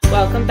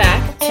Welcome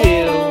back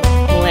to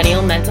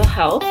Millennial Mental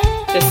Health.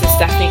 This is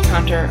Stefanie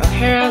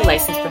O'Hara,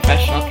 licensed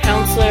professional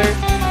counselor.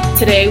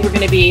 Today we're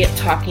going to be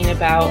talking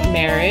about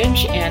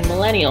marriage and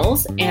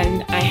millennials,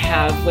 and I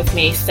have with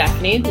me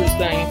Stefanie, who's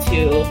going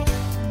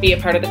to be a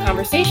part of the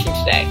conversation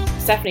today.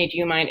 Stefanie, do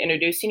you mind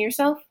introducing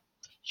yourself?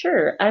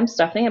 Sure. I'm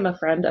Stefanie. I'm a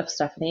friend of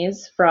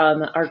Stefanie's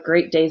from our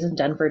great days in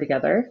Denver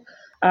together.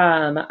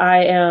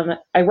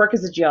 I work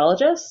as a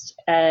geologist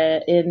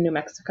in New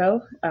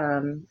Mexico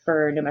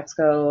for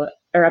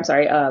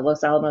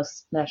Los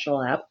Alamos National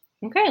Lab.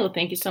 Okay, well,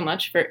 thank you so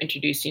much for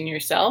introducing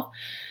yourself.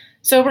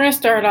 So we're going to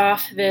start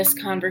off this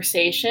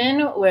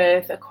conversation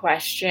with a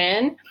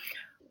question.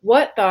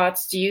 What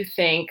thoughts do you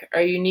think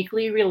are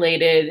uniquely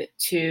related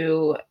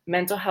to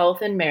mental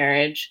health and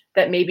marriage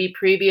that maybe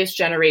previous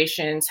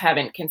generations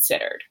haven't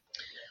considered?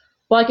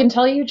 Well, I can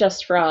tell you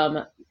just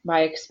from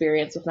my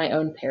experience with my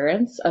own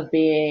parents of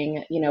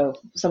being,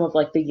 some of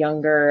like the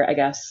younger, I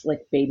guess,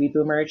 like baby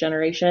boomer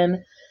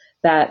generation,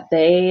 that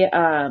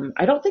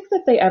I don't think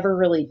that they ever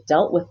really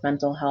dealt with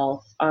mental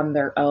health on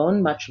their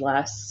own, much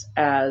less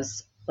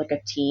as like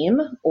a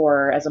team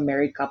or as a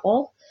married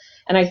couple.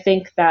 And I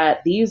think that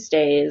these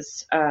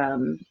days,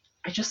 I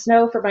just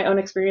know from my own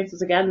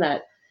experiences, again,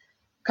 that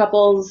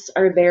couples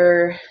are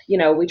there,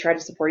 we try to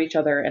support each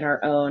other in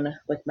our own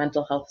like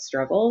mental health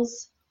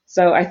struggles.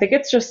 So I think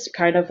it's just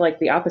kind of like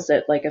the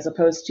opposite, like as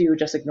opposed to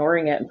just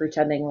ignoring it and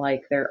pretending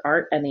like there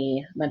aren't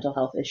any mental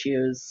health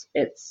issues,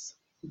 it's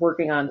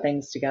working on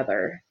things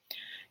together.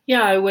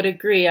 Yeah, I would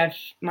agree.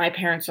 My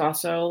parents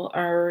also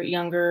are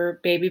younger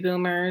baby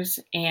boomers,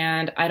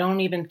 and I don't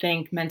even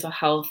think mental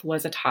health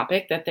was a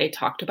topic that they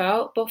talked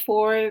about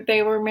before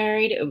they were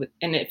married.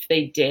 And if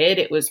they did,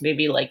 it was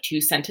maybe like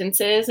 2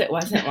 sentences. It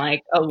wasn't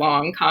like a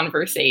long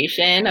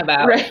conversation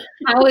about Right.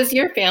 How is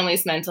your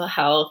family's mental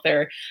health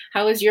or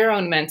how is your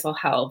own mental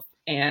health?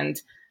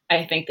 And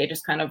I think they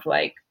just kind of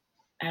like,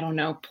 I don't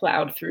know,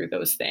 plowed through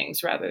those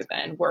things rather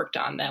than worked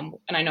on them.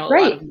 And I know a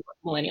lot of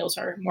millennials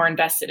are more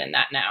invested in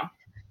that now.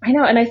 I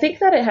know. And I think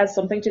that it has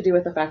something to do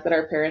with the fact that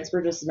our parents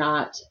were just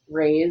not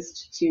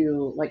raised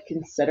to like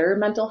consider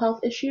mental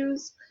health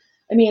issues.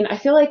 I mean, I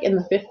feel like in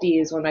the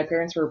 50s when my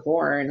parents were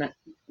born,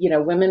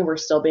 women were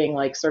still being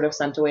like sort of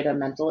sent away to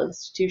mental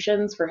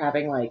institutions for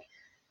having like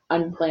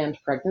unplanned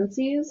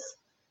pregnancies.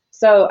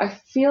 So I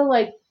feel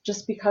like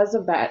just because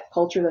of that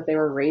culture that they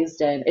were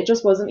raised in, it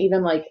just wasn't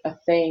even like a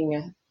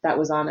thing that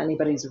was on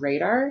anybody's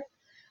radar.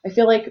 I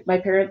feel like my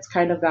parents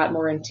kind of got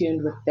more in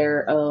tune with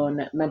their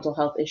own mental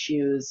health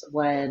issues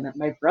when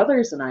my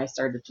brothers and I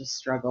started to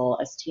struggle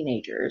as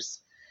teenagers.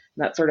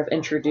 And that sort of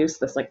introduced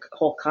this like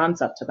whole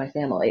concept to my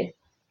family.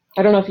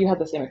 I don't know if you had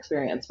the same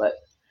experience, but.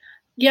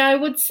 Yeah, I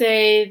would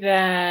say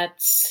that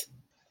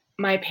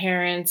my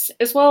parents,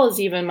 as well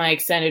as even my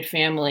extended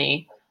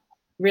family,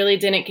 really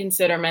didn't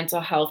consider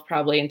mental health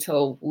probably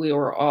until we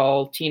were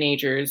all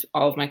teenagers,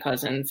 all of my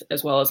cousins,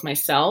 as well as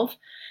myself.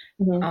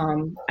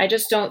 Mm-hmm. I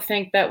just don't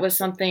think that was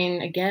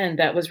something, again,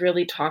 that was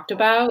really talked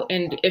about.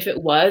 And if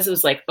it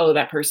was like, oh,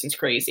 that person's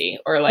crazy.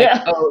 Or like,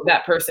 oh,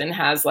 that person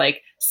has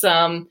like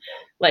some,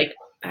 like,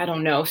 I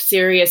don't know,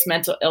 serious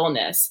mental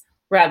illness,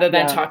 rather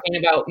than talking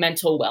about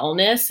mental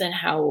wellness and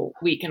how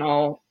we can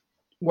all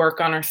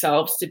work on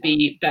ourselves to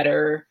be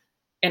better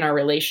in our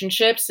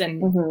relationships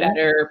and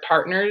better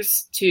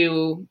partners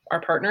to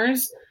our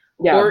partners.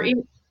 Yeah. Or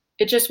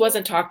it just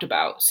wasn't talked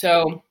about.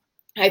 So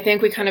I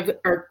think we kind of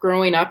are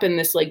growing up in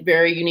this like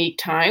very unique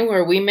time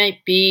where we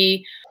might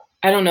be,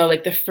 I don't know,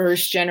 like the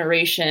first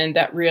generation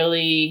that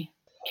really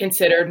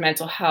considered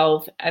mental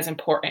health as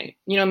important.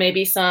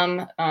 Maybe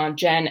some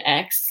Gen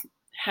X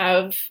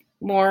have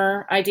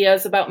more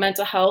ideas about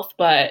mental health,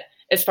 but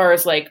as far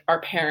as like our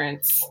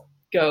parents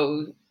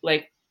go,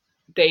 like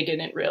they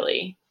didn't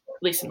really,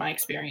 at least in my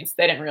experience,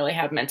 they didn't really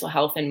have mental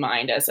health in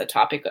mind as a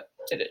topic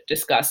to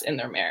discuss in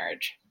their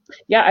marriage.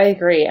 Yeah, I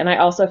agree. And I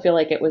also feel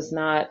like it was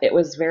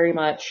very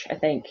much, I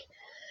think,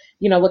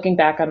 looking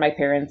back on my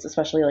parents,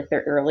 especially like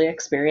their early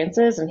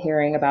experiences and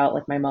hearing about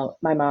like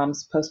my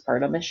mom's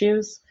postpartum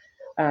issues.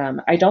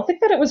 I don't think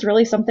that it was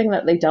really something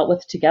that they dealt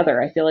with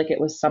together. I feel like it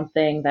was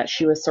something that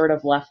she was sort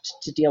of left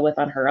to deal with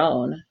on her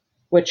own,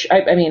 which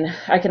I mean,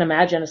 I can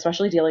imagine,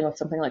 especially dealing with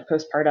something like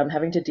postpartum,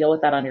 having to deal with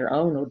that on your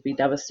own would be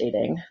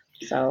devastating.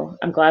 So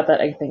I'm glad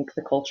that I think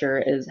the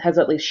culture has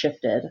at least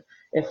shifted,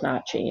 if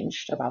not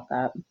changed, about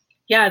that.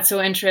 Yeah, it's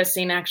so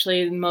interesting.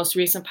 Actually, the most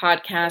recent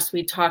podcast,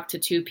 we talked to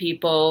 2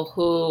 people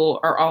who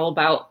are all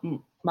about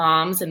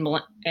moms and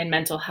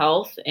mental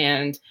health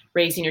and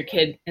raising your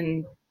kid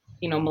in,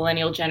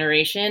 millennial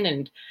generation,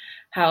 and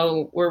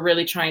how we're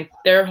really trying.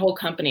 Their whole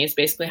company is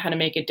basically how to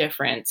make a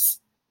difference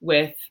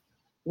with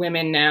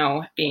women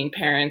now being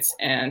parents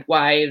and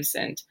wives,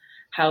 and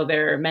how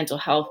their mental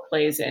health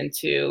plays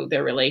into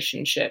their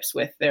relationships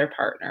with their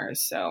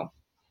partners. So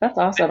that's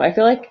awesome. I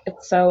feel like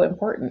it's so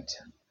important.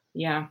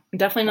 Yeah,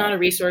 definitely not a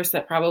resource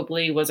that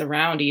probably was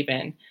around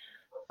even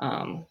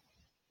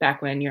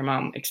back when your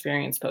mom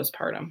experienced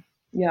postpartum.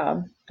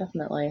 Yeah,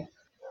 definitely.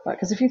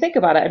 Because if you think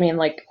about it, I mean,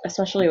 like,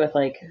 especially with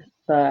like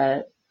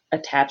the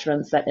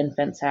attachments that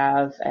infants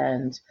have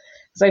and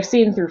So I've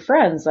seen through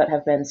friends that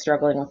have been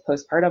struggling with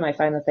postpartum, I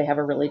find that they have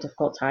a really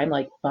difficult time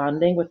like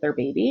bonding with their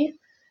baby.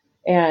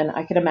 And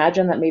I could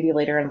imagine that maybe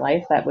later in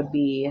life that would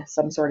be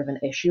some sort of an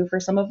issue for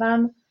some of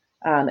them,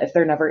 if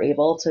they're never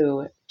able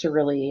to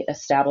really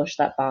establish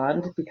that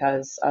bond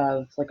because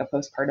of like a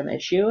postpartum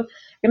issue. I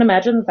can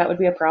imagine that that would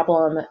be a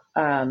problem.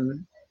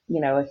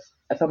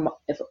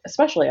 If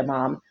especially a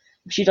mom,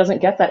 if she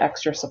doesn't get that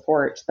extra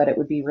support, that it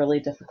would be really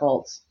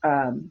difficult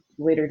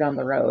later down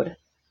the road.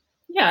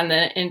 Yeah, and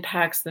then it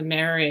impacts the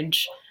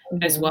marriage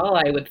as Mm-hmm. well,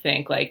 I would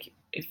think. Like,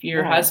 if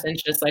your Yeah,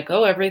 husband's just like,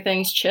 "Oh,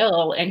 everything's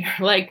chill," and you're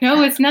like,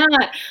 "No, it's not.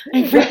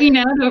 I'm freaking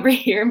out over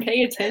here and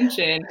pay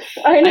attention."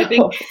 I I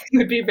think know. it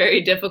would be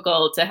very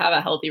difficult to have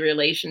a healthy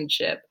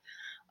relationship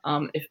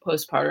if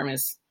postpartum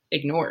is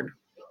ignored.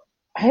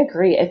 I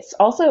agree. It's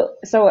also,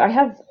 so I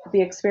have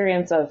the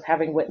experience of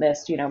having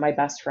witnessed, my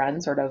best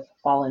friend sort of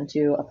fall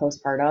into a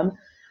postpartum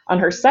on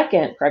her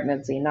second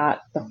pregnancy,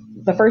 not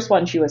the first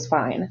one, she was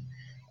fine.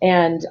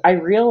 And I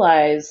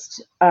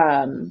realized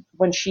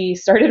when she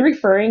started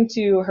referring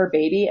to her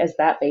baby as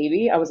that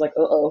baby, I was like,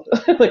 oh,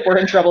 like we're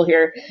in trouble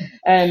here.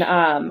 And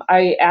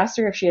I asked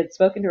her if she had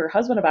spoken to her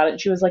husband about it.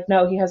 And she was like,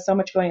 no, he has so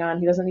much going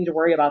on. He doesn't need to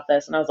worry about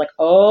this. And I was like,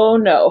 oh,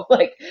 no,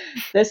 like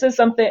this is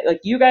something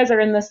like you guys are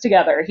in this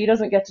together. He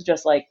doesn't get to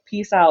just like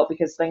peace out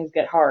because things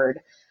get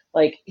hard.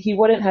 Like he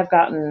wouldn't have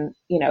gotten,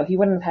 he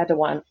wouldn't have had to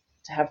want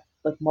to have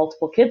like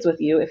multiple kids with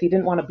you if he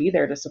didn't want to be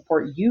there to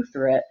support you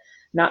through it,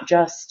 not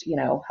just,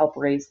 help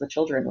raise the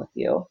children with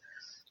you.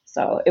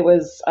 So it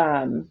was,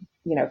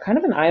 kind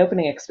of an eye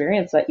opening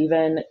experience that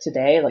even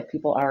today, like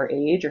people our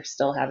age are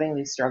still having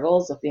these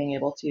struggles of being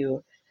able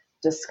to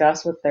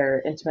discuss with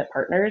their intimate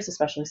partners,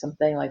 especially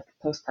something like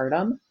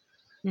postpartum.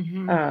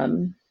 Hmm.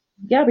 Um,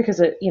 yeah, because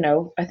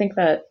I think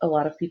that a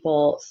lot of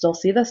people still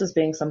see this as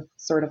being some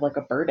sort of like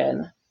a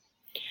burden.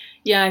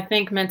 Yeah, I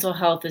think mental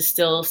health is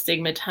still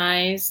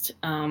stigmatized.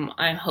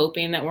 I'm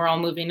hoping that we're all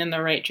moving in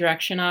the right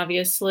direction,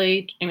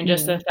 obviously. I mean,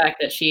 just the Mm, fact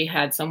that she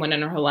had someone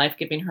in her life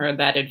giving her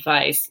that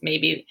advice,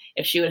 maybe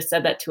if she would have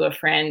said that to a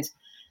friend,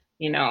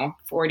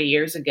 40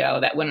 years ago,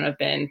 that wouldn't have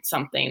been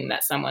something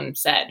that someone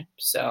said.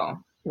 So I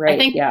right.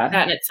 think Yeah.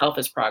 that in itself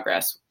is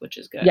progress, which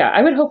is good. Yeah.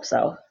 I would hope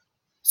so.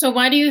 So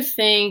why do you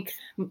think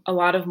a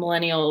lot of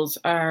millennials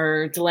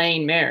are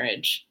delaying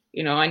marriage?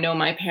 I know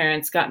my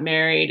parents got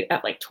married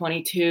at like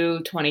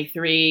 22,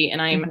 23,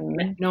 and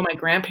Hmm. know my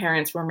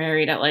grandparents were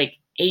married at like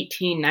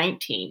 18,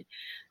 19.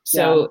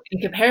 Yeah. So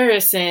in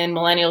comparison,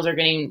 millennials are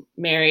getting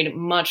married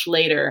much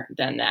later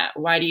than that.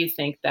 Why do you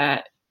think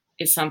that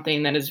is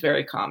something that is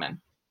very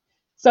common?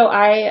 So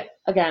I,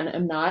 again,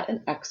 am not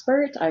an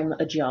expert. I'm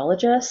a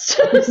geologist.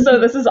 So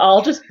this is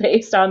all just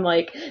based on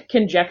like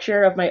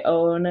conjecture of my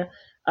own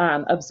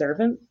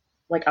observant,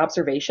 like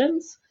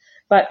observations.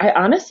 But I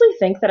honestly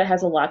think that it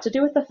has a lot to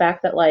do with the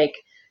fact that like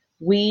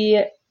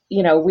we,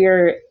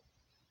 we're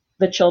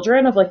the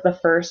children of like the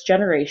first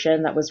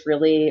generation that was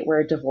really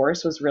where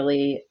divorce was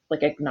really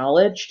like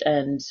acknowledged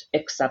and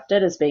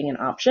accepted as being an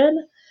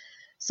option.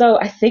 So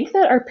I think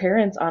that our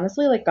parents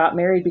honestly like got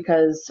married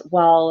because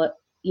while,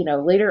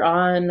 later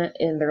on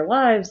in their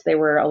lives they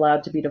were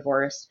allowed to be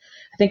divorced,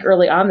 I think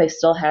early on they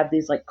still had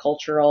these like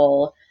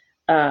cultural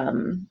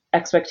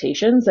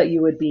expectations that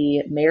you would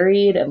be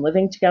married and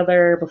living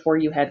together before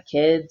you had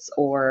kids,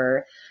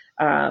 or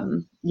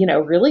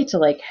really to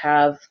like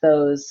have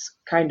those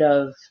kind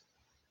of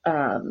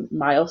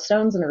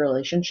milestones in a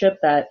relationship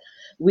that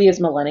we as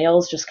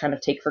millennials just kind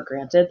of take for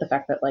granted. The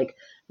fact that like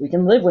we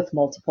can live with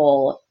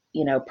multiple,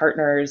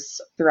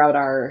 partners throughout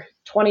our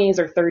 20s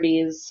or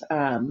 30s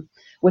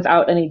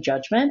without any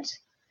judgment.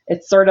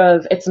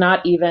 It's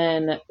not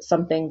even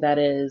something that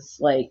is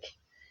like,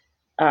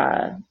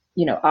 uh,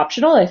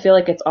 optional. I feel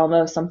like it's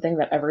almost something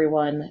that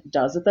everyone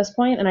does at this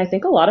point. And I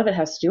think a lot of it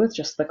has to do with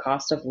just the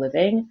cost of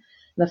living and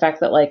the fact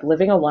that like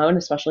living alone,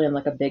 especially in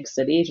like a big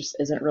city, just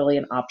isn't really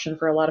an option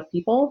for a lot of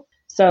people.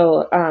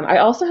 So I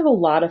also have a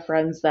lot of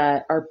friends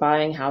that are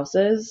buying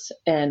houses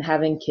and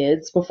having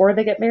kids before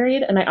they get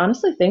married. And I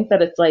honestly think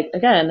that it's like,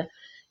 again,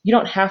 you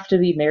don't have to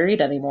be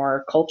married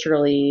anymore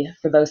culturally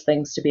for those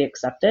things to be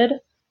accepted.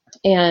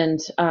 And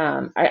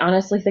I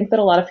honestly think that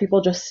a lot of people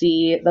just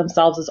see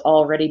themselves as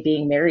already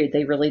being married.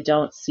 They really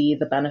don't see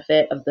the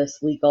benefit of this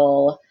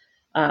legal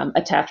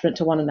attachment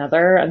to one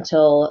another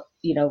until,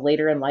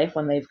 later in life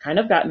when they've kind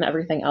of gotten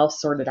everything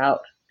else sorted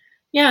out.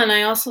 Yeah, and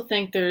I also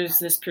think there's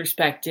this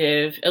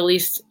perspective, at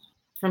least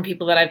from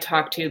people that I've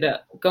talked to,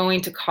 that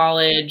going to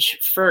college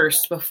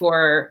first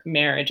before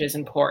marriage is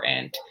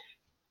important,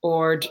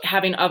 or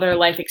having other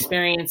life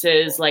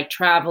experiences like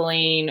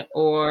traveling,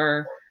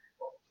 or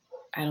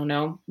I don't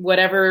know,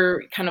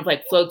 whatever kind of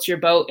like floats your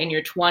boat in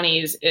your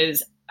 20s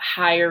is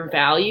higher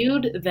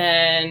valued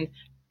than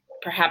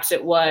perhaps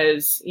it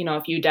was,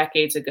 a few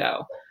decades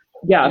ago.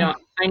 you Yeah. know,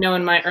 I know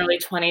in my early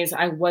 20s,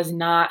 I was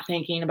not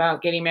thinking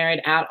about getting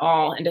married at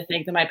all. And to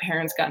think that my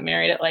parents got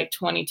married at like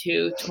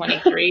 22,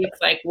 23,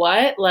 it's like,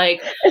 what?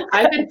 Like,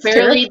 I could It's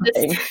barely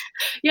just, terrifying.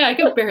 yeah, I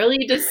could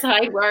barely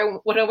decide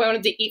what I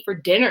wanted to eat for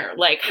dinner.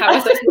 Like, how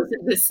was I supposed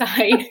to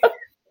decide?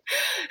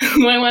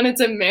 who I wanted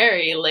to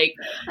marry. Like,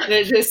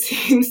 that just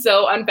seems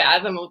so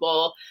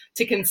unfathomable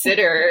to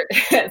consider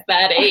at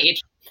that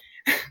age.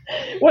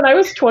 When I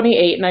was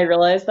 28 and I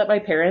realized that my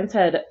parents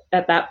had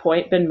at that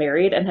point been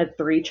married and had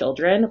 3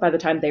 children by the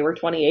time they were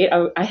 28,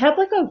 I had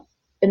like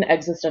an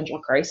existential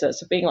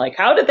crisis of being like,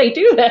 how did they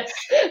do this?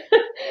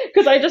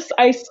 Because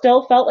I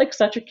still felt like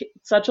such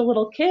a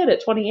little kid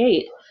at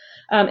 28.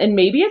 And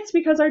maybe it's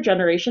because our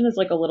generation is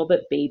like a little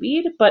bit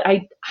babied, but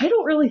I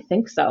don't really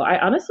think so. I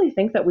honestly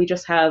think that we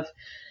just have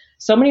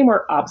so many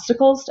more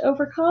obstacles to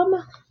overcome.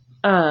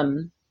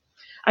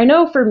 I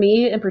know for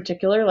me in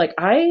particular, like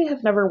I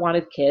have never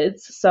wanted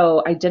kids,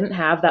 so I didn't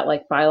have that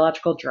like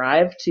biological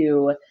drive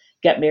to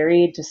get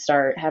married, to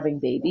start having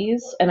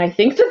babies. And I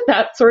think that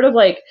that sort of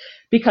like,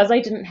 because I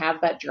didn't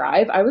have that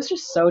drive, I was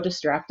just so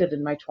distracted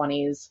in my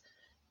 20s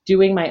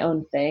doing my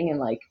own thing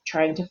and like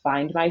trying to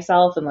find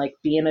myself and like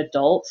be an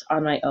adult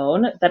on my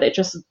own that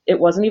it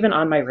wasn't even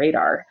on my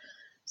radar.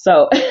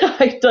 So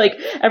I like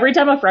every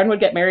time a friend would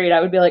get married, I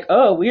would be like,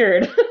 oh,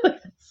 weird.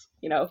 It's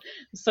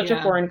such a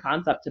Yeah. foreign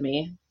concept to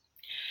me.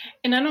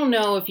 And I don't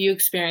know if you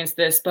experienced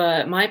this,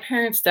 but my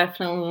parents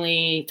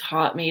definitely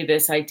taught me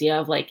this idea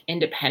of like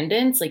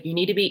independence. Like, you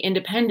need to be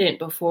independent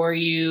before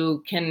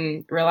you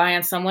can rely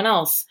on someone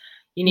else.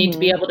 You need to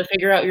be Hmm. able to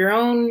figure out your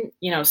own,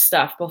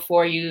 stuff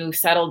before you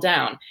settle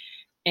down.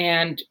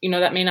 And,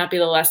 that may not be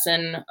the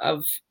lesson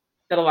of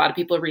that a lot of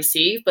people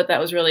receive, but that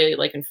was really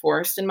like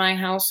enforced in my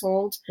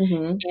household.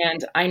 Hmm.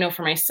 And I know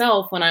for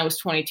myself, when I was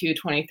 22,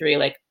 23,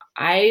 like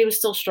I was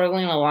still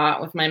struggling a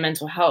lot with my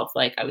mental health.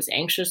 Like, I was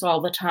anxious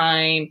all the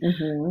time.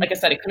 Hmm. Like I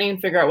said, I couldn't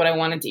even figure out what I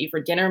wanted to eat for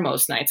dinner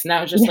most nights. And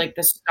that was just Yeah. like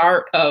the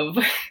start of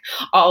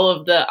all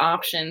of the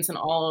options and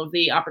all of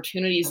the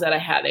opportunities that I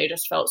had. They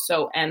just felt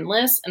so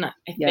endless. And I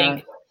Yeah.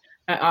 think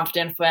I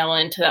often fell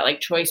into that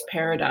like choice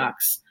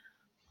paradox,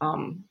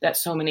 that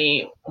so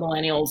many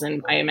millennials,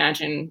 and I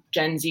imagine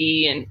Gen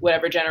Z and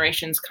whatever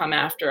generations come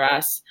after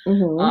us,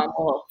 Hmm.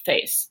 will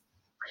face.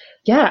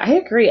 Yeah, I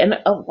agree. And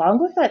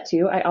along with that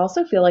too, I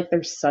also feel like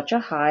there's such a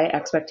high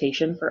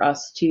expectation for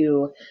us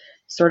to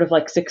sort of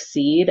like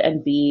succeed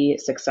and be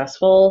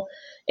successful.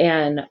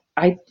 And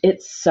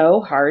it's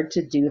so hard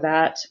to do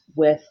that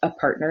with a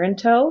partner in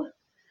tow.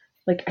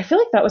 Like I feel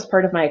like that was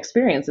part of my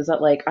experience is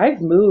that like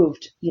I've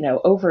moved,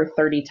 over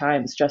 30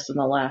 times just in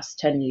the last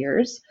 10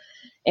 years.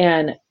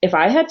 And if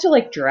I had to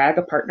like drag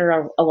a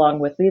partner along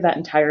with me that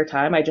entire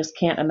time, I just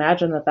can't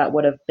imagine that that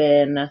would have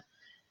been,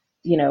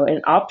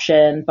 an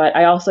option. But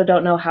I also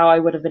don't know how I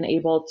would have been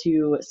able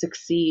to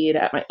succeed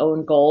at my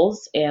own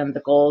goals and the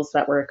goals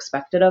that were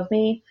expected of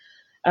me,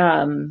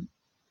 um,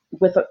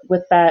 with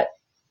that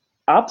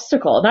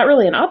obstacle. Not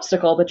really an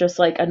obstacle, but just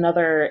like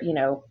another,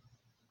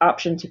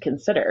 option to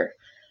consider.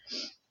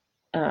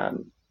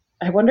 Um,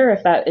 I wonder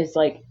if that is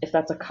like if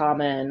that's a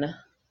common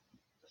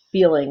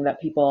feeling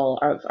that people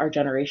of our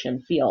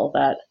generation feel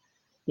that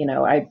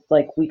I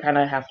like we kind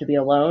of have to be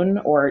alone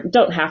or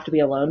don't have to be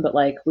alone, but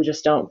like we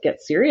just don't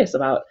get serious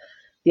about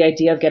the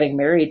idea of getting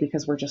married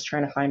because we're just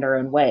trying to find our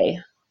own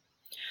way.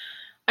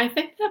 I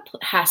think that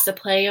has to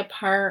play a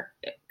part.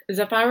 Because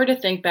if I were to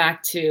think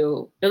back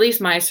to at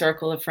least my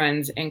circle of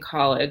friends in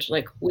college,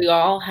 like we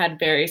all had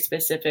very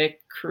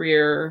specific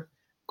career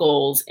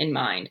goals in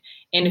mind.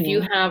 And if you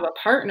Hmm. have a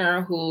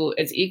partner who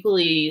is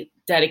equally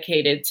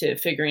dedicated to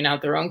figuring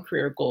out their own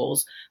career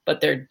goals, but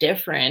they're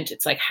different,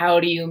 it's like, how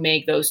do you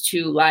make those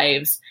two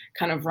lives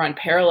kind of run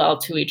parallel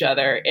to each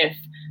other if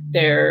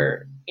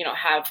they're,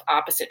 have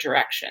opposite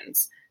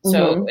directions?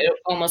 So Hmm. it would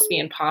almost be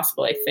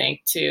impossible, I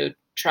think, to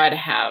try to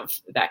have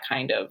that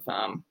kind of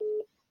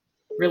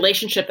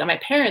relationship that my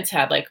parents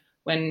had. Like,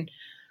 when,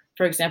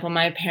 for example,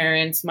 my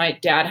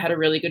dad had a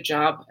really good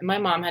job and my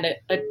mom had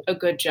a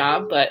good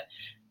job, but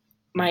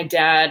my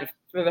dad,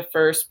 for the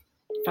first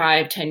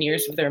 5-10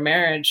 years of their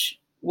marriage,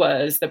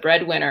 was the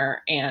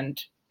breadwinner. And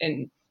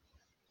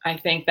I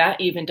think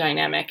that even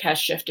dynamic has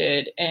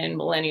shifted in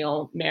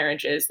millennial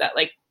marriages, that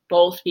like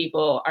both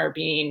people are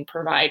being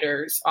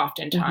providers Hmm.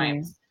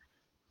 oftentimes,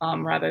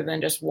 rather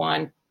than just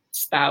one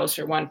spouse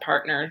or one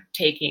partner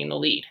taking the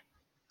lead.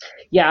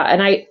 Yeah,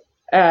 and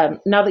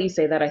now that you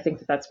say that, I think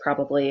that that's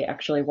probably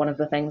actually one of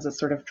the things that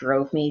sort of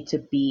drove me to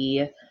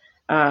be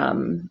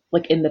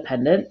like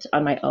independent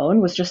on my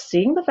own was just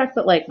seeing the fact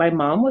that like my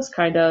mom was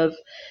kind of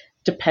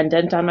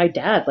dependent on my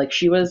dad. Like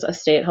she was a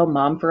stay-at-home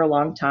mom for a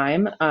long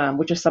time,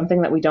 which is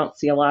something that we don't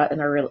see a lot in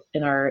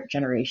our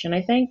generation,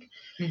 I think.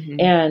 Mm-hmm.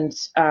 And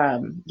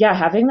yeah,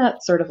 having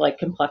that sort of like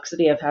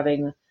complexity of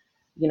having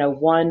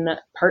one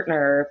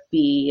partner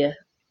be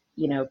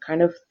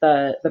kind of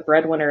the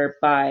breadwinner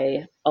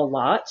by a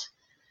lot.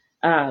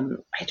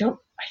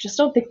 I just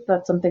don't think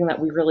that's something that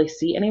we really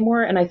see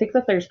anymore. And I think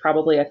that there's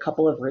probably a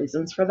couple of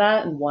reasons for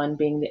that. And one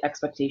being the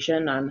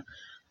expectation on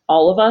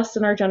all of us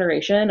in our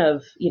generation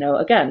of,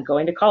 again,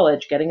 going to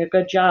college, getting a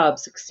good job,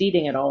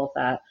 succeeding at all of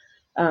that.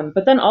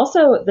 But then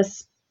also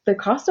the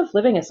cost of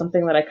living is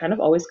something that I kind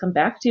of always come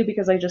back to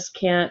because I just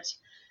can't,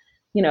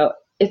 you know,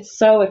 it's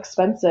so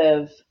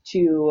expensive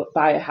to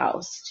buy a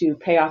house, to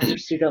pay off your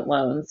student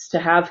loans, to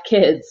have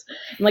kids.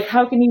 And like,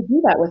 how can you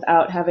do that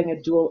without having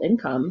a dual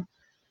income?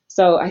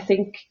 So I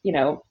think,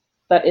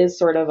 that is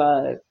sort of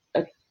a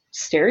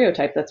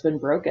stereotype that's been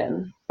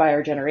broken by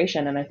our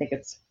generation. And I think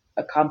it's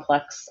a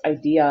complex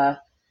idea,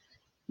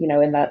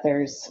 in that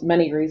there's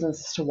many reasons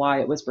as to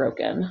why it was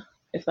broken,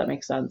 if that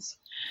makes sense.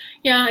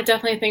 Yeah, I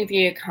definitely think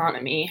the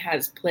economy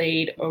has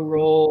played a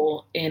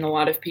role in a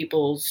lot of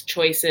people's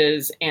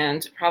choices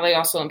and probably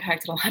also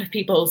impacted a lot of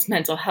people's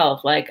mental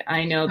health. Like,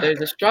 I know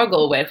there's a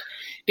struggle with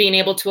being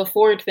able to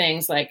afford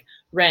things like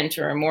rent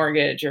or a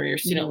mortgage or your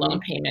student loan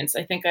Mhm. payments.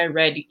 I think I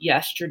read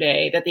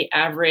yesterday that the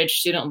average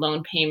student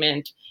loan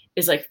payment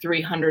is like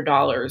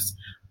 $300.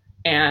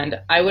 And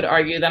I would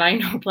argue that I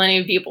know plenty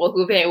of people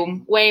who pay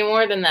way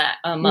more than that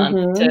a month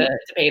Mhm. to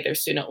pay their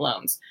student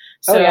loans.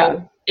 Oh So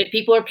yeah. if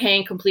people are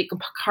paying complete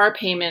car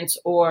payments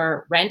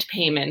or rent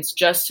payments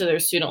just to their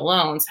student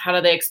loans, how do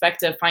they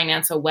expect to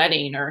finance a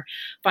wedding or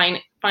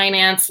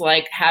finance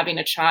like having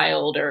a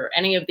child or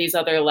any of these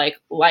other like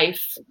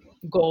life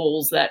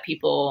goals that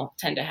people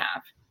tend to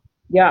have?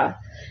 Yeah.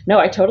 No,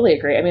 I totally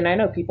agree. I mean, I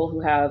know people who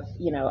have,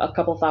 a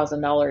couple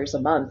 $1,000s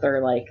a month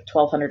or like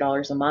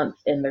 $1,200 a month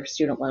in their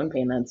student loan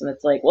payments. And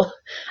it's like, well,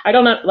 I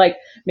don't know, like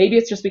maybe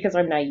it's just because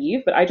I'm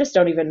naive, but I just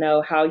don't even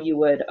know how you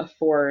would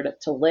afford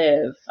to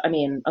live. I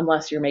mean,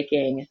 unless you're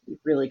making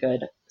really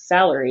good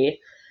salary,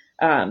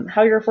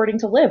 how you're affording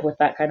to live with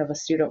that kind of a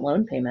student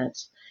loan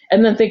payment.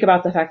 And then think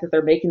about the fact that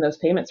they're making those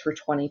payments for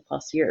 20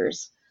 plus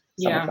years,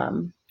 some of Yeah.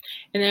 them.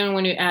 And then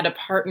when you add a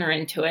partner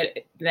into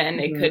it, then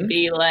it could Hmm.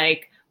 be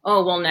like,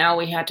 oh, well, now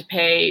we had to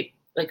pay,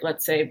 like,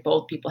 let's say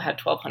both people had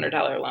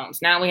 $1,200 loans.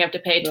 Now we have to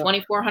pay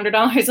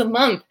 $2,400 a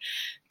month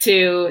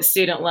to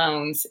student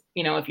loans,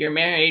 if you're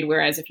married.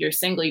 Whereas if you're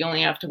single, you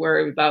only have to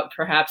worry about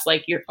perhaps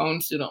like your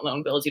own student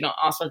loan bills. You don't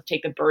also have to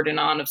take the burden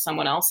on of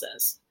someone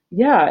else's.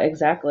 Yeah,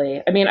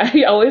 exactly. I mean,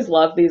 I always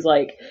love these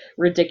like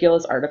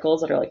ridiculous articles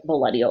that are like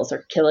millennials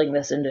are killing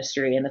this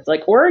industry. And it's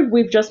like, or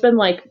we've just been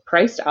like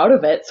priced out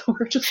of it. So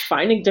we're just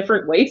finding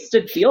different ways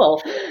to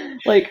deal.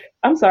 Like,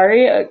 I'm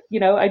sorry,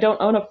 I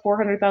don't own a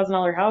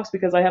 $400,000 house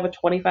because I have a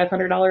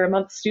 $2,500 a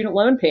month student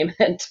loan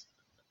payment.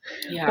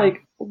 Yeah.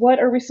 Like, what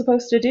are we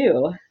supposed to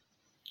do?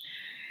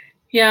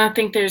 Yeah, I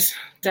think there's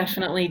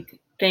definitely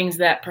things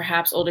that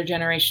perhaps older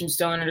generations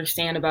don't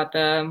understand about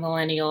the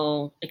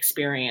millennial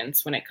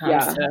experience when it comes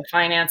Yeah. to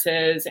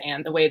finances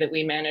and the way that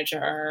we manage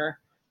our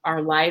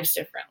lives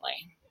differently.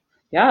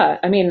 Yeah,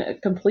 I mean,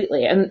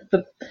 completely. And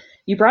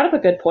you brought up a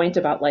good point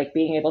about like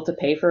being able to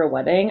pay for a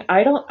wedding.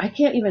 I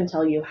can't even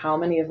tell you how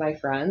many of my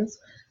friends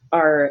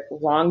are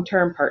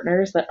long-term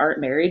partners that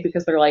aren't married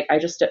because they're like, I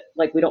just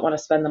like, we don't want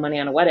to spend the money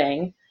on a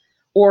wedding,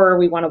 or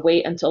we want to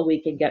wait until we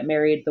can get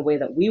married the way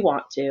that we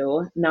want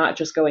to, not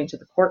just going to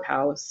the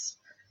courthouse.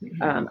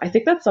 Mhm. I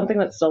think that's something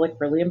that's still like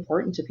really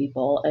important to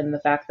people, and the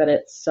fact that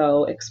it's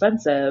so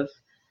expensive,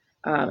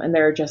 and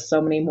there are just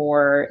so many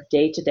more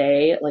day to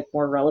day, like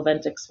more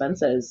relevant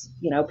expenses.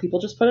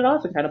 People just put it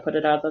off and kind of put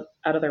it out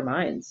of their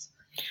minds.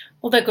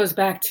 Well, that goes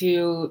back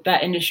to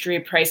that industry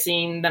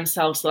pricing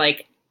themselves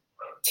like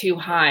too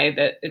high,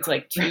 that it's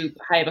like too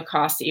high of a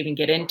cost to even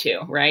get into,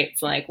 right?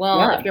 It's like,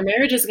 well, if Yeah, your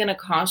marriage is going to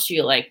cost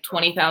you like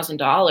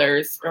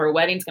 $20,000 or a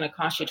wedding's going to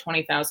cost you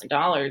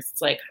 $20,000,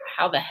 it's like,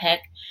 how the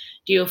heck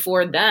do you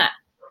afford that?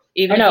 I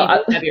Even if know.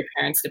 you do have your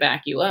parents to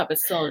back you up,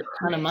 it's still a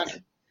ton of Right.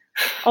 money.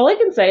 All I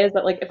can say is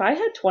that like if I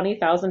had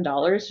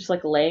 $20,000 just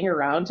like laying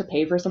around to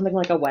pay for something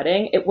like a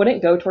wedding, it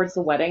wouldn't go towards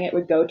the wedding. It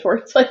would go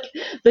towards like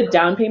the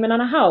down payment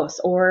on a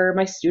house or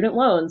my student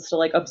loans to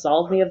like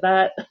absolve me of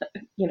that,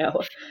 you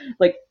know,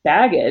 like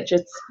baggage.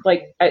 It's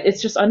like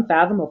it's just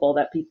unfathomable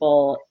that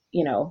people,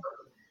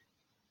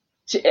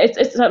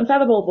 it's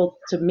unfathomable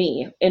to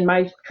me in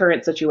my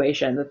current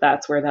situation that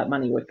that's where that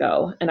money would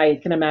go. And I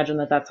can imagine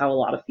that that's how a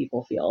lot of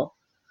people feel.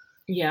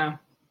 Yeah,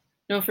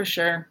 no, for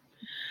sure.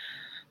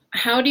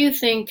 How do you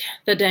think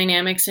the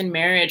dynamics in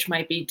marriage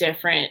might be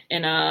different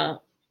in a,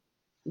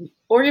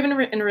 or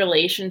even in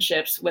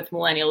relationships with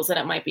millennials, that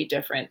it might be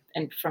different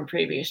and from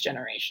previous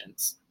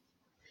generations?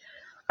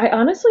 I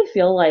honestly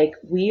feel like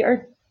we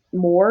are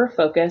more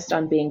focused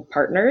on being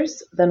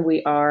partners than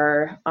we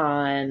are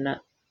on,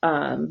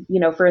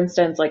 for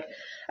instance, like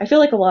I feel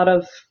like a lot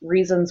of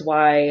reasons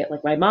why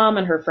like my mom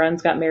and her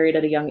friends got married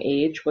at a young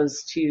age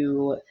was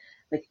to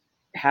like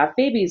have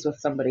babies with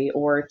somebody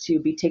or to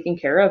be taken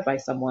care of by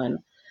someone.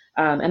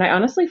 And I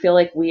honestly feel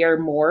like we are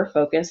more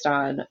focused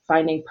on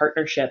finding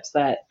partnerships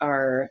that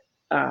are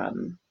there,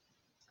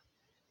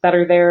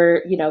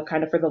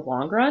 kind of for the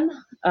long run.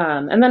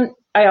 And then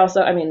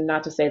I mean,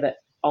 not to say that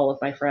all of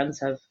my friends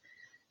have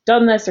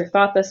done this or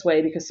thought this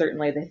way, because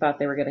certainly they thought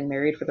they were getting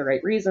married for the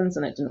right reasons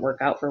and it didn't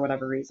work out for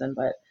whatever reason.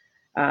 But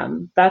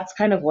that's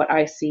kind of what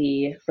I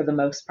see for the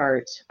most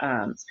part.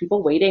 It's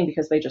people waiting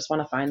because they just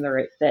want to find the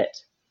right fit,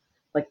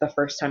 like the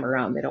first time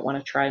around. They don't want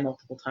to try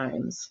multiple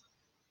times.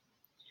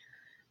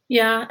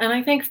 Yeah, and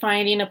I think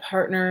finding a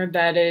partner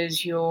that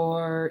is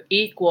your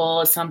equal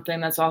is something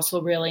that's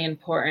also really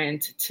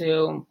important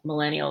to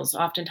millennials.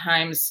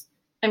 Oftentimes,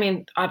 I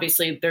mean,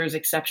 obviously there's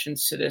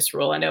exceptions to this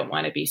rule. I don't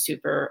want to be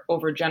super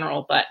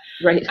overgeneral, but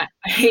Right.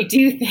 I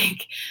do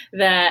think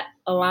that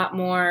a lot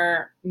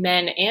more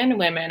men and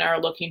women are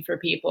looking for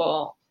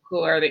people who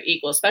are the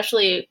equal,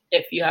 especially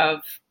if you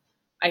have,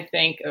 I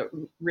think, a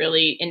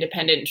really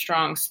independent and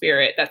strong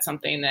spirit. That's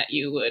something that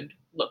you would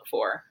look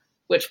for,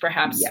 which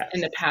perhaps Yes.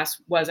 in the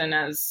past wasn't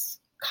as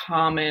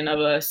common of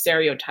a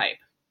stereotype.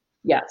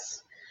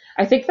 Yes.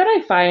 I think that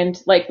I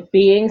find like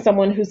being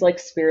someone who's like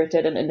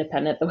spirited and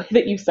independent, the way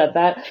that you said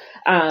that,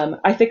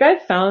 I think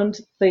I've found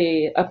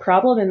a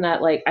problem in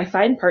that like I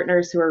find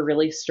partners who are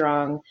really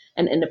strong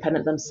and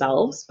independent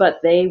themselves, but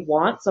they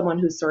want someone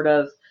who's sort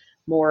of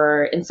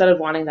more, instead of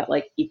wanting that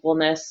like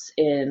equalness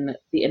in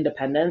the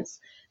independence,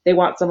 they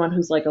want someone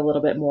who's like a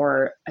little bit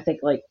more, I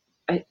think like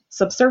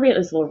subservient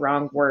is the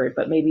wrong word,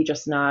 but maybe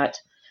just not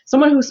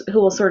someone who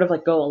will sort of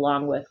like go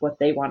along with what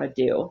they want to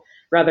do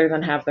rather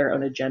than have their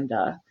own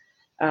agenda.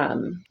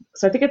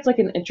 So I think it's like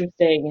an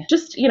interesting,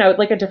 just,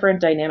 like a different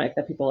dynamic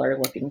that people are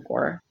looking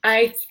for.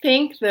 I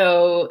think,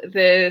 though,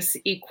 this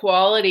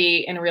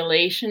equality in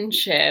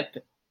relationship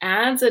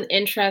adds an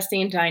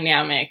interesting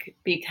dynamic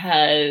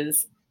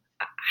because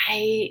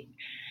I,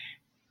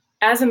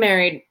 as a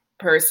married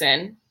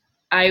person,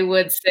 I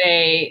would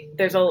say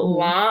there's a Mm-hmm.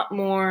 lot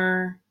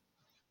more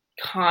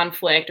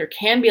conflict, or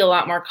can be a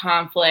lot more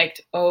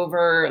conflict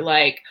over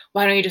like,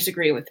 why don't you just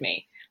agree with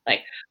me?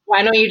 Like,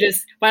 why don't you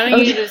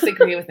Okay. just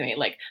agree with me?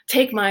 Like,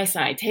 take my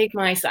side, take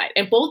my side.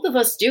 And both of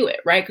us do it,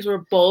 right? Because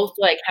we're both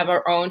like have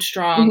our own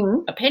strong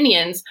Mm-hmm.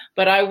 opinions,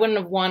 but I wouldn't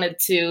have wanted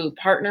to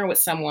partner with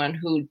someone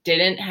who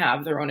didn't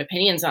have their own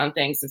opinions on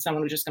things and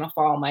someone who's just going to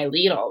follow my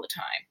lead all the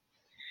time.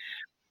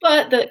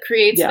 But that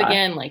creates, Yeah.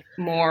 again, like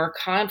more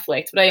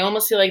conflict. But I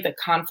almost feel like the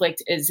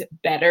conflict is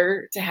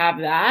better to have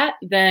that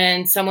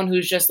than someone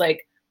who's just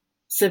like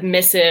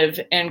submissive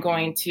and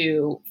going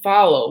to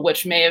follow,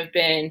 which may have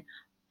been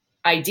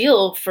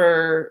ideal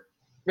for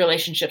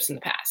relationships in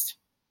the past.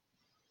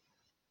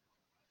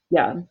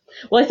 Yeah.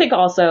 Well, I think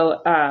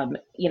also,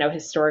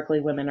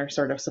 historically women are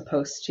sort of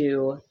supposed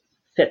to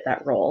fit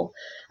that role.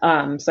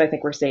 So I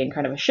think we're seeing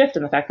kind of a shift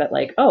in the fact that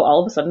like, oh,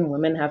 all of a sudden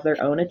women have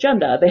their own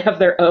agenda. They have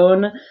their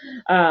own,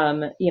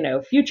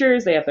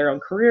 futures. They have their own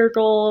career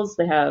goals.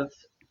 They have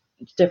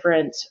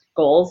different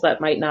goals that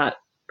might not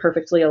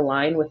perfectly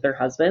align with their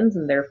husbands.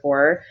 And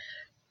therefore,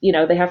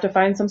 they have to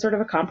find some sort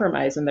of a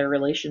compromise in their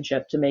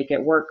relationship to make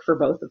it work for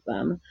both of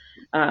them.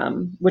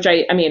 Which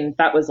I mean,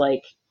 that was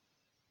like,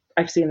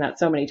 I've seen that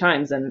so many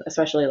times, and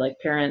especially like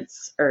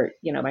parents or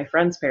my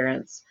friends'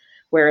 parents,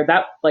 where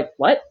that like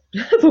what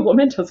the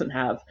woman doesn't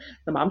have,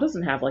 the mom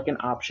doesn't have like an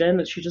option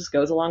that she just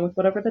goes along with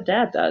whatever the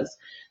dad does.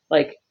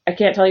 Like I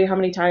can't tell you how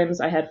many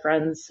times I had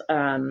friends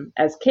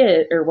as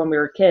kid or when we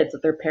were kids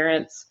that their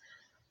parents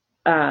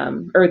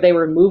or they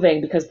were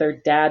moving because their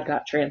dad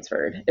got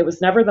transferred. It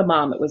was never the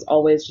mom; it was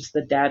always just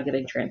the dad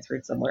getting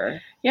transferred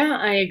somewhere. Yeah,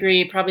 I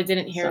agree. Probably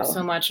didn't hear So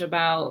so much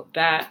about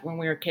that when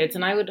we were kids.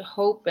 And I would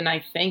hope, and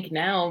I think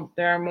now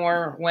there are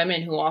more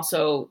women who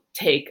also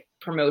take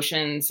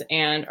promotions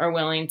and are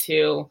willing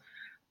to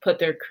put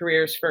their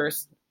careers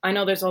first. I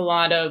know there's a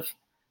lot of,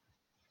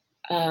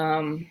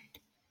 um,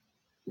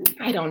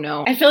 I don't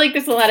know. I feel like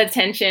there's a lot of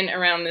tension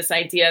around this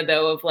idea,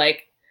 though, of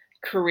like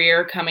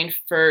career coming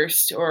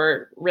first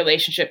or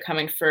relationship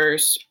coming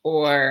first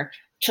or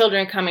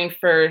children coming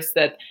first,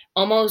 that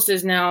almost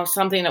is now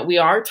something that we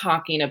are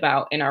talking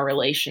about in our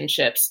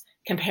relationships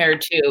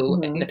compared to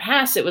in the mhm.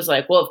 past. It was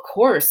like, well, of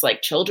course,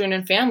 like children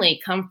and family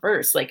come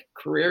first, like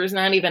career is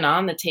not even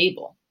on the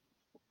table.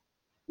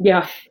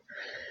 Yeah,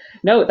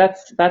 no,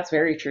 that's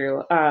very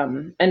true.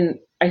 And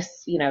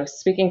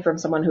speaking from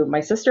someone who my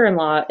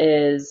sister-in-law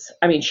is,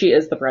 I mean, she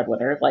is the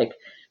breadwinner. Like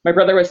my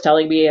brother was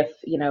telling me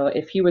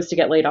if he was to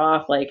get laid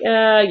off, like,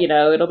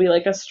 it'll be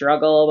like a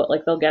struggle, but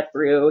like they'll get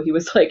through. He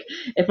was like,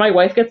 if my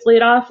wife gets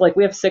laid off, like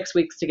we have 6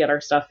 weeks to get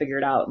our stuff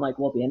figured out and like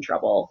we'll be in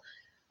trouble.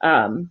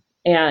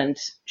 And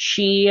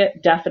she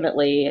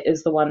definitely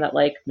is the one that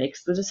like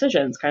makes the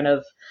decisions kind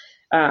of,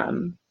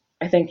 um,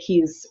 I think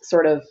he's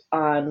sort of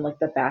on like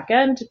the back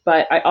end,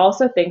 but I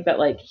also think that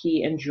like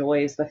he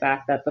enjoys the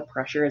fact that the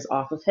pressure is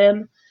off of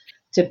him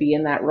to be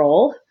in that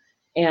role,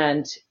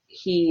 and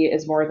he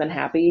is more than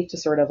happy to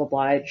sort of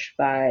oblige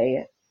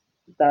by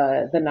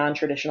the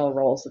non-traditional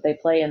roles that they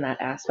play in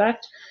that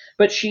aspect.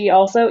 But she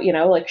also,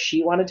 like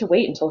she wanted to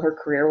wait until her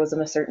career was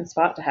in a certain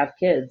spot to have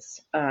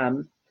kids.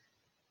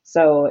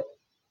 So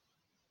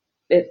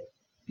it,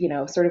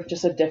 sort of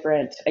just a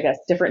different, I guess,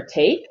 different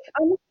take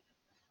on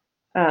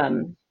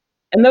Um,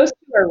 and those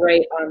two are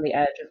right on the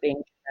edge of being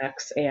Gen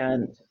X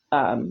and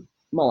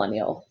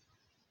millennial.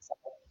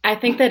 I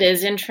think that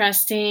is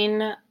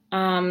interesting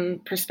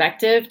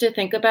perspective to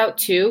think about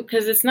too,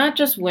 because it's not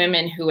just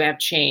women who have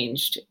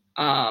changed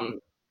and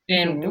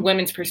Mm-hmm.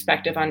 women's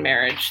perspective on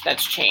marriage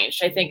that's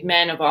changed. I think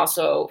men have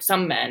also,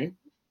 some men,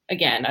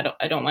 again,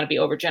 I don't want to be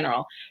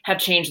overgeneral, have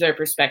changed their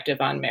perspective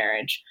on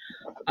marriage.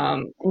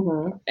 Um,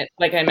 Mm-hmm.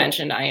 like I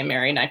mentioned, I am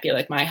married, and I feel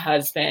like my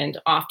husband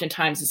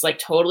oftentimes is like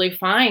totally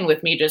fine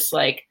with me just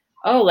like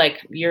oh,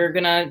 like you're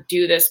gonna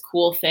do this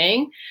cool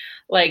thing,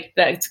 like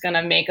that's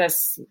gonna make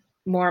us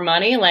more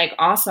money, like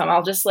awesome.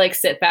 I'll just like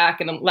sit back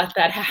and let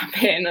that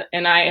happen.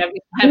 And have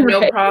no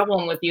Right.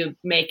 problem with you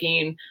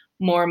making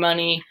more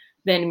money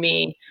than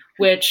me,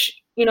 which,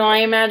 I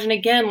imagine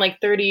again, like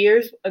 30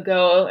 years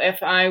ago,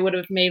 if I would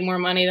have made more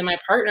money than my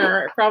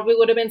partner, it probably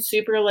would have been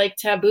super like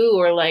taboo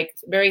or like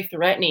very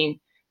threatening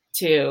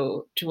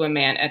to a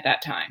man at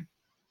that time.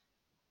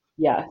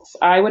 Yes,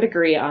 I would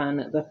agree on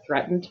the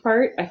threatened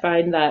part. I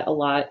find that a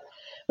lot,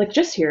 like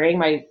just hearing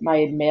my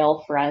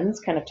male friends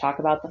kind of talk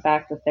about the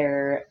fact that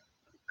their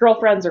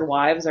girlfriends or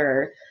wives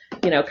are,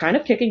 kind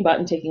of kicking butt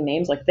and taking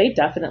names, like they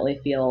definitely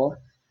feel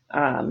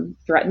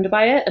threatened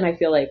by it, and I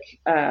feel like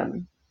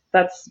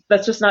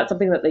that's just not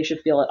something that they should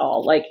feel at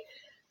all. Like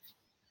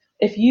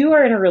if you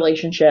are in a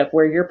relationship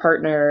where your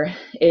partner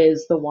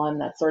is the one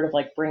that's sort of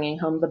like bringing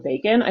home the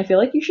bacon, I feel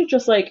like you should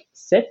just like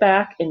sit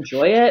back,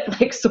 enjoy it,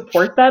 like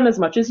support them as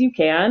much as you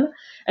can,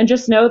 and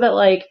just know that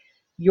like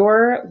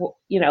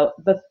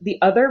the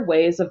other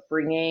ways of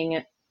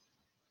bringing,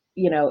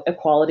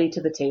 equality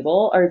to the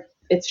table are,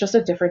 it's just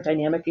a different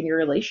dynamic in your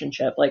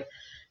relationship. Like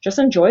just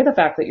enjoy the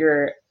fact that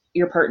your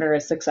partner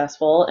is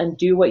successful and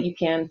do what you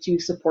can to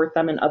support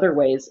them in other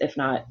ways, if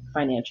not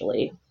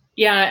financially.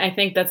 Yeah, I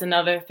think that's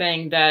another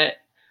thing that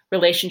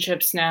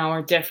relationships now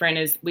are different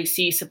is we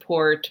see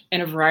support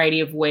in a variety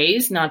of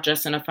ways, not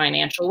just in a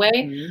financial way.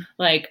 Mm-hmm.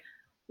 Like,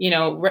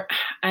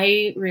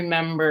 I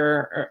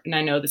remember, and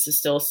I know this is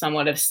still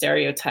somewhat of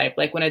stereotype,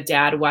 like when a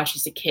dad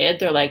watches a kid,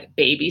 they're like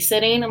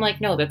babysitting. I'm like,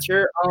 no, that's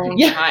your own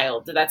Yeah.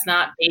 child. That's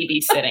not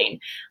babysitting.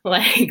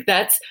 Like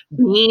that's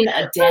being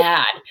a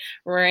dad,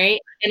 right?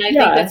 And I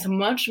think Yeah. that's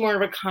much more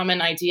of a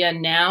common idea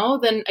now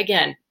than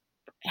again,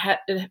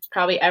 it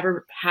probably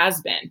ever has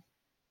been.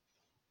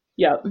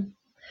 Yep.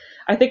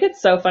 I think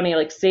it's so funny,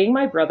 like seeing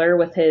my brother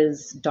with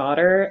his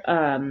daughter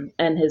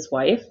and his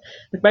wife.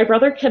 Like my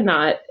brother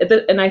cannot,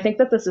 and I think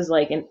that this is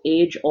like an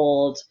age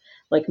old,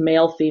 like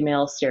male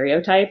female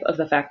stereotype of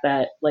the fact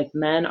that like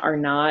men are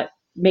not,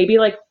 maybe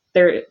like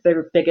their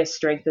biggest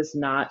strength is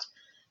not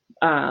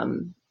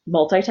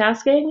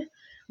multitasking.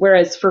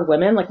 Whereas for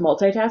women, like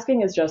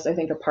multitasking is just, I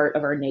think, a part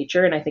of our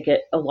nature. And I think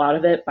a lot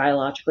of it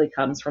biologically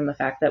comes from the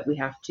fact that we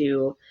have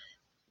to,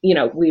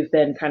 we've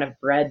been kind of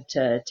bred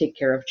to take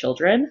care of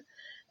children.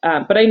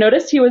 But I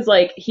noticed he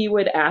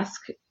would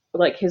ask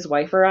like his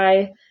wife or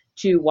I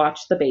to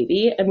watch the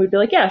baby, and we'd be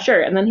like, yeah,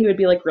 sure. And then he would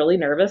be like really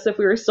nervous if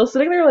we were still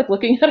sitting there like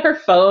looking at our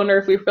phone or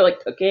if we were like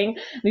cooking.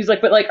 And he's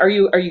like, but like, are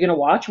you gonna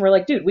watch? And we're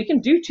like, dude, we can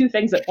do two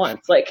things at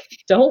once. Like,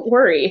 don't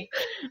worry.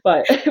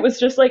 But it was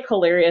just like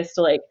hilarious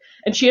to like,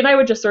 and she and I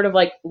would just sort of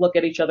like look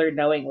at each other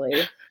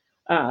knowingly.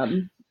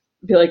 Um,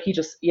 be like, he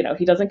just,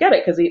 he doesn't get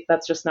it because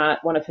that's just not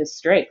one of his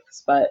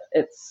strengths. But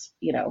it's,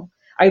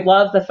 I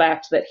love the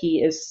fact that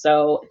he is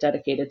so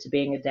dedicated to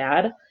being a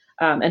dad.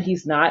 And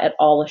he's not at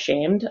all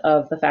ashamed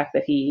of the fact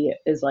that he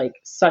is like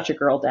such a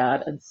girl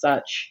dad and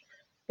such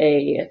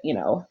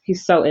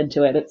he's so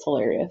into it. It's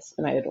hilarious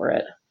and I adore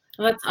it.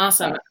 Well, that's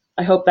awesome.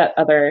 I hope that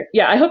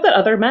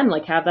other men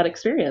like have that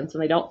experience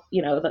and they don't,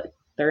 that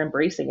they're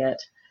embracing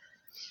it.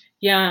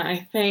 Yeah,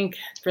 I think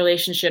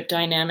relationship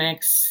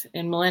dynamics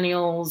in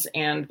millennials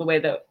and the way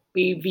that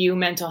we view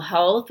mental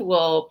health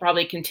will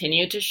probably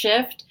continue to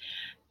shift.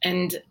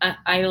 And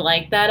I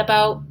like that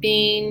about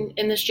being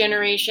in this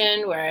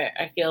generation where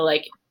I feel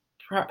like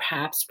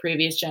perhaps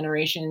previous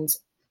generations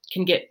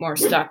can get more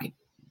stuck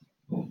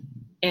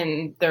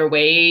in their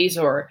ways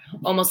or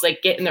almost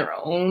like get in their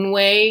own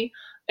way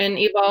and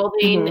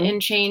evolving Mm-hmm.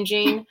 and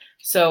changing.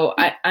 So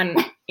I'm,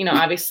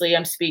 obviously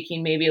I'm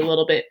speaking maybe a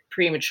little bit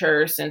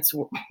premature since,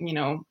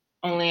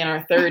 only in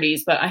our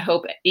 30s, but I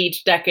hope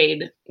each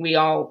decade we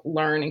all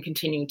learn and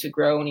continue to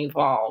grow and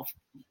evolve.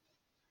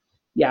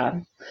 Yeah,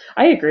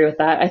 I agree with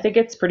that. I think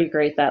it's pretty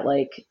great that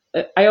like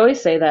I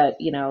always say that,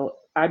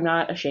 I'm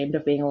not ashamed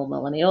of being a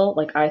millennial.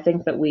 Like I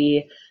think that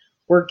we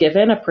were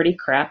given a pretty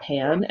crap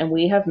hand and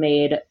we've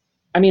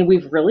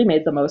really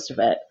made the most of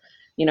it.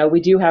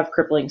 We do have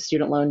crippling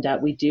student loan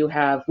debt. We've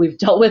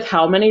dealt with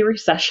how many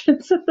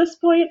recessions at this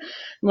point?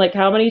 Like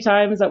how many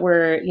times that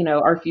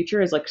our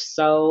future is like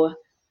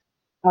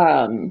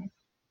um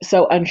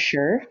so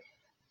unsure,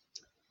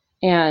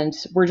 and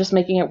we're just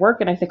making it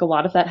work. And I think a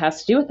lot of that has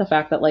to do with the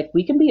fact that like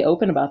we can be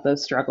open about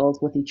those struggles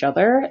with each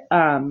other,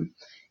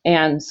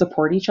 and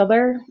support each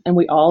other, and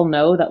we all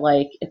know that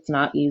like it's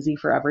not easy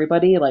for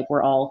everybody, like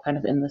we're all kind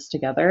of in this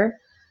together.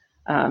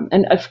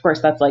 And of course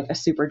that's like a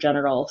super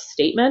general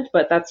statement,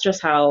 but that's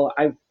just how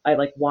I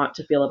like want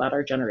to feel about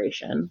our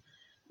generation.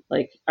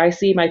 Like I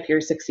see my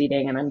peers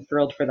succeeding and I'm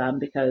thrilled for them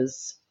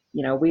because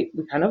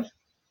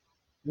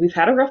we've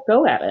had a rough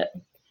go at it.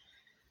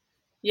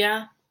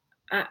 Yeah,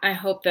 I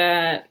hope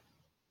that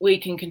we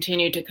can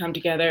continue to come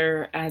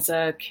together as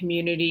a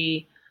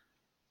community,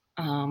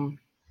 um,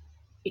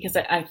 because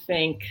I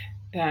think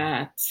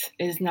that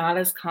is not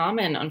as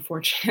common,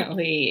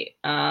 unfortunately,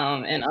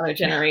 in other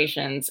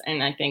generations.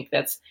 And I think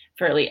that's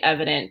fairly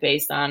evident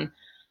based on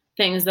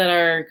things that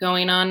are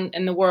going on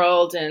in the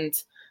world. And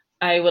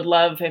I would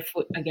love if,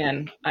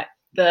 again,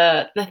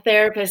 the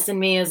therapist in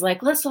me is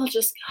like, let's all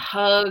just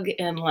hug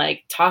and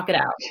like talk it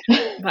out.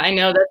 But I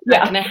know that's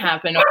not going to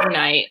happen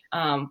overnight.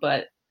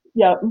 But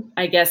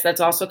I guess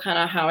that's also kind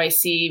of how I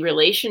see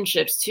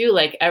relationships too.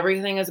 Like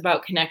everything is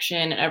about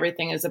connection.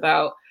 Everything is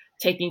about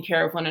taking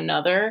care of one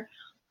another.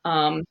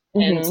 And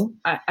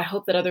I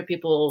hope that other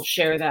people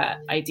share that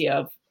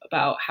idea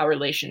about how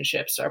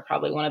relationships are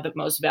probably one of the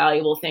most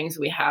valuable things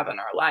we have in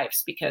our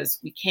lives, because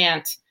we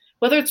can't,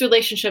 whether it's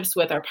relationships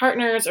with our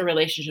partners or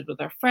relationships with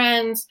our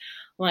friends,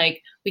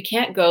 like we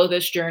can't go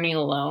this journey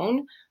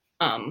alone.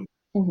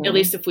 At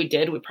least if we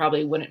did, we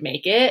probably wouldn't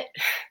make it.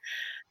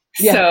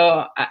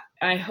 So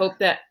I hope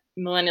that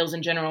millennials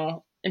in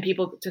general and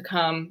people to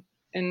come,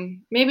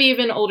 and maybe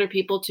even older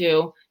people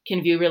too,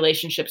 can view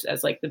relationships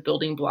as like the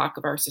building block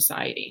of our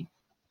society.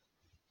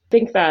 I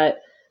think that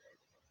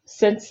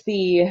since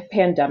the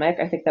pandemic,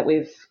 I think that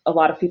a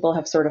lot of people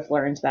have sort of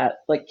learned that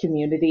like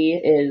community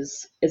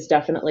is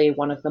definitely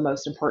one of the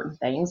most important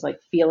things, like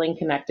feeling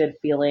connected,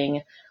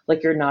 feeling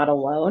like you're not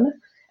alone.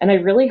 And I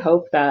really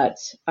hope that,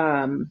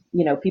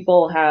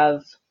 people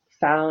have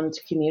found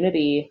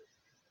community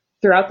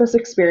throughout this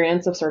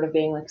experience of sort of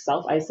being like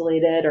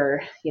self-isolated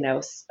or,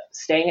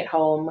 staying at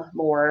home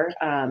more.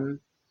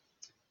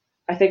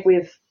 I think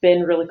we've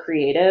been really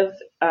creative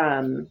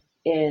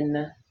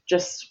in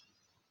just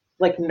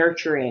like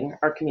nurturing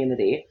our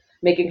community,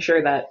 making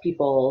sure that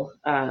people,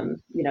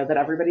 that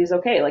everybody's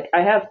okay. Like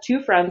I have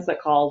 2 friends that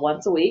call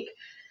once a week.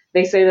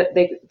 They say that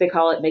they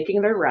call it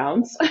making their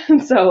rounds.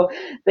 And so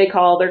they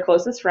call their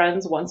closest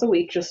friends once a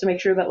week just to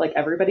make sure that like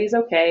everybody's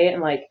okay.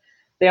 And like,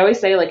 they always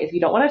say like, if you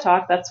don't want to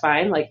talk, that's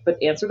fine. Like,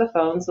 but answer the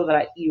phone so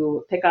that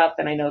you pick up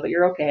and I know that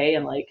you're okay.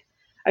 And like,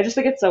 I just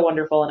think it's so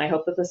wonderful. And I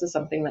hope that this is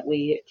something that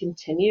we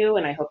continue.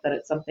 And I hope that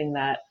it's something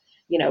that,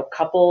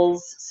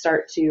 couples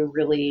start to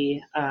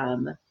really,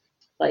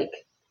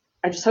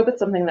 I just hope it's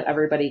something that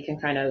everybody can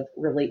kind of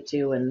relate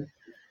to. And,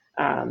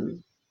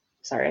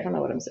 sorry, I don't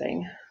know what I'm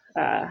saying.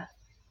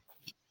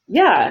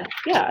 Yeah,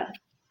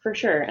 for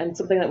sure. And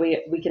something that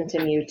we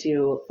continue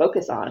to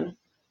focus on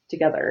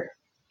together.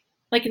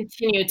 Like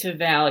continue to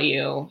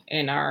value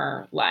in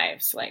our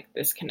lives, like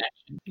this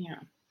connection. Yeah.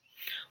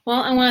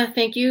 Well, I want to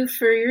thank you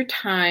for your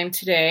time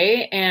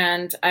today,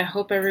 and I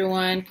hope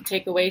everyone can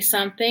take away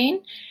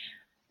something,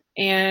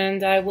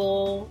 and I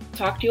will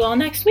talk to you all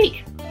next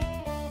week.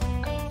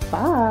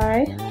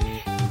 Bye.